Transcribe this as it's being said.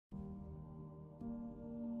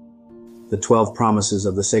The 12 promises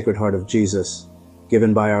of the Sacred Heart of Jesus,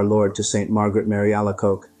 given by our Lord to Saint Margaret Mary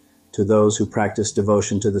Alacoque, to those who practice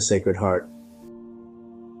devotion to the Sacred Heart.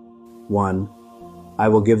 1. I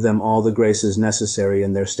will give them all the graces necessary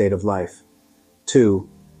in their state of life. 2.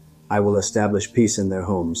 I will establish peace in their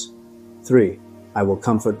homes. 3. I will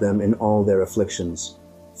comfort them in all their afflictions.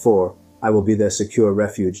 4. I will be their secure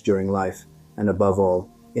refuge during life, and above all,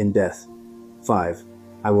 in death. 5.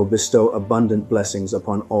 I will bestow abundant blessings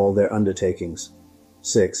upon all their undertakings.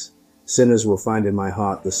 6. Sinners will find in my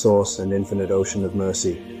heart the source and infinite ocean of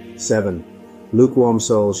mercy. 7. Lukewarm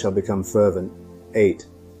souls shall become fervent. 8.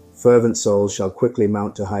 Fervent souls shall quickly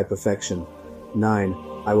mount to high perfection. 9.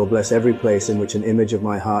 I will bless every place in which an image of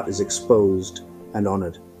my heart is exposed and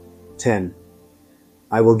honored. 10.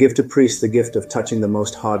 I will give to priests the gift of touching the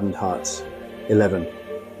most hardened hearts. 11.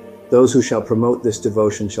 Those who shall promote this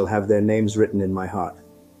devotion shall have their names written in my heart.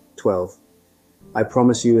 12. I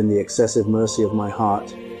promise you in the excessive mercy of my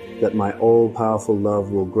heart that my all-powerful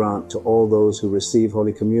love will grant to all those who receive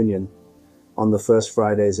Holy Communion on the first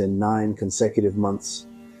Fridays in 9 consecutive months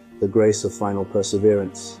the grace of final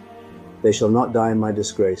perseverance. They shall not die in my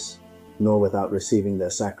disgrace, nor without receiving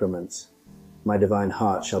their sacraments. My divine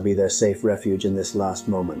heart shall be their safe refuge in this last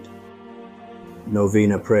moment.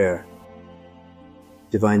 Novena Prayer.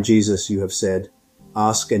 Divine Jesus, you have said,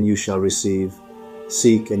 ask and you shall receive,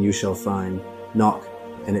 seek and you shall find, knock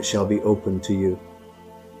and it shall be opened to you.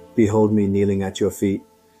 Behold me kneeling at your feet,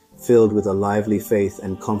 filled with a lively faith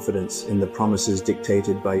and confidence in the promises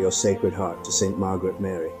dictated by your Sacred Heart to Saint Margaret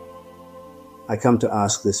Mary. I come to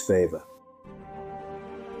ask this favor.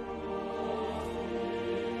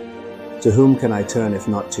 To whom can I turn if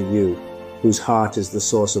not to you, whose heart is the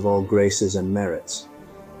source of all graces and merits?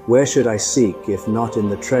 Where should I seek if not in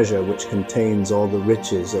the treasure which contains all the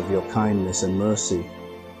riches of your kindness and mercy?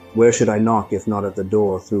 Where should I knock if not at the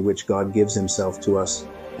door through which God gives himself to us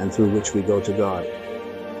and through which we go to God?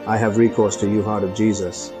 I have recourse to you, Heart of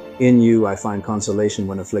Jesus. In you I find consolation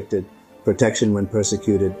when afflicted, protection when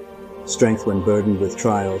persecuted, strength when burdened with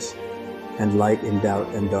trials, and light in doubt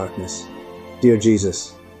and darkness. Dear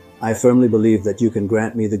Jesus, I firmly believe that you can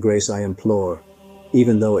grant me the grace I implore,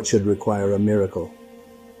 even though it should require a miracle.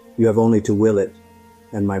 You have only to will it,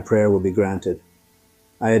 and my prayer will be granted.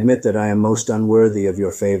 I admit that I am most unworthy of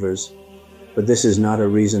your favors, but this is not a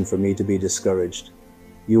reason for me to be discouraged.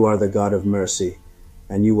 You are the God of mercy,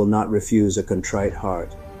 and you will not refuse a contrite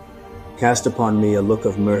heart. Cast upon me a look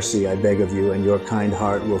of mercy, I beg of you, and your kind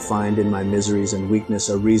heart will find in my miseries and weakness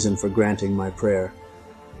a reason for granting my prayer.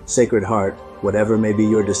 Sacred Heart, whatever may be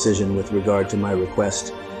your decision with regard to my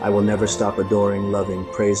request, I will never stop adoring, loving,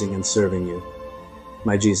 praising, and serving you.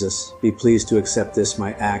 My Jesus, be pleased to accept this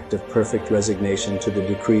my act of perfect resignation to the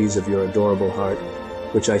decrees of your adorable heart,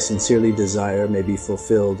 which I sincerely desire may be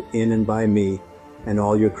fulfilled in and by me and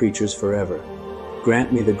all your creatures forever.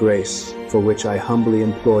 Grant me the grace for which I humbly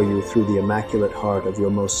implore you through the immaculate heart of your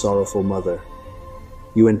most sorrowful mother.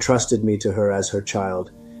 You entrusted me to her as her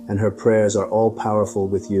child, and her prayers are all powerful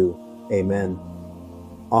with you. Amen.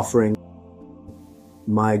 Offering.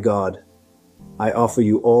 My God, I offer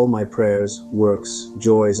you all my prayers, works,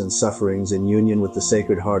 joys, and sufferings in union with the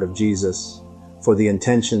Sacred Heart of Jesus, for the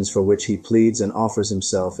intentions for which he pleads and offers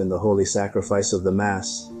himself in the holy sacrifice of the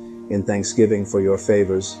Mass, in thanksgiving for your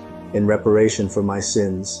favors, in reparation for my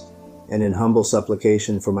sins, and in humble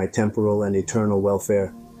supplication for my temporal and eternal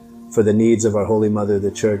welfare, for the needs of our Holy Mother the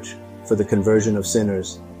Church, for the conversion of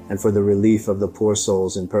sinners, and for the relief of the poor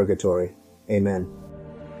souls in purgatory. Amen.